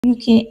You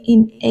can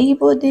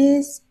enable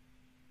this,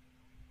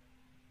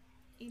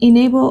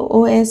 enable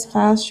OS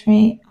file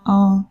stream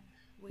on.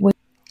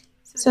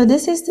 So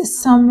this is the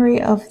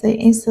summary of the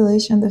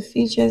installation, the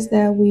features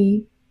that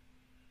we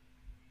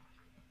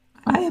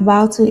are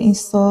about to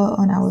install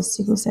on our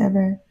SQL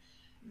Server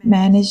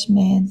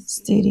Management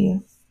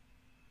Studio.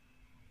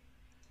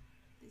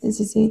 This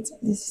is it,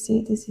 this is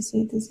it, this is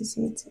it, this is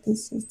it,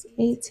 this is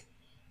it.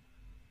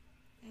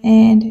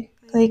 And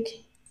click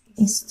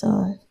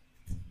install.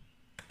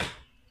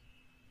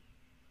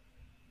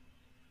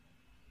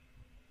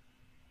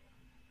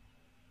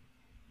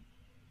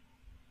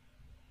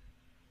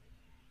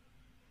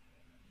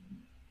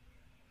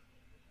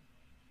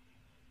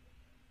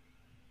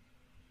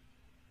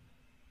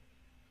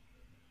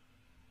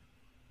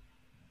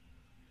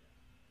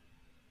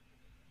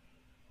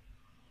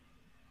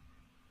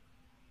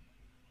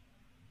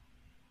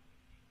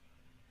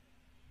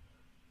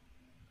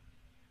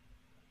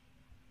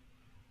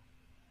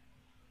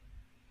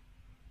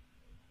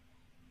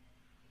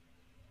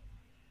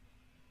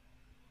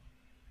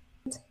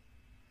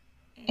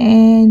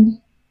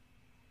 And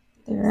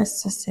they are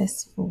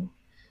successful.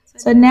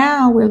 So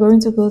now we're going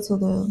to go to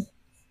the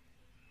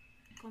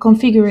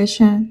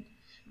configuration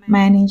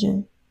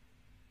manager.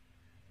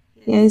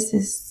 Here is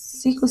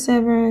this SQL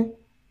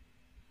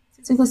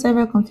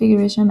Server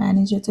configuration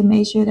manager to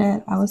make sure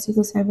that our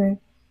SQL Server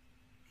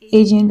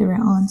agent are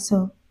on.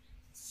 So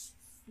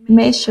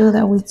make sure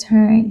that we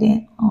turn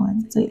them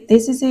on. So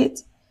this is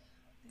it.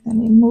 Let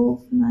me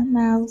move my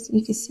mouse.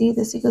 You can see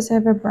the SQL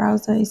Server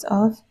browser is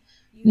off.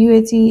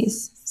 UAT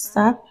is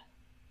stop.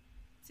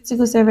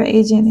 SQL Server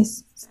agent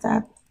is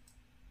stop.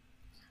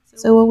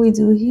 So what we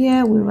do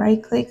here, we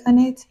right click on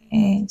it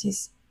and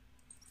just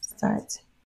start.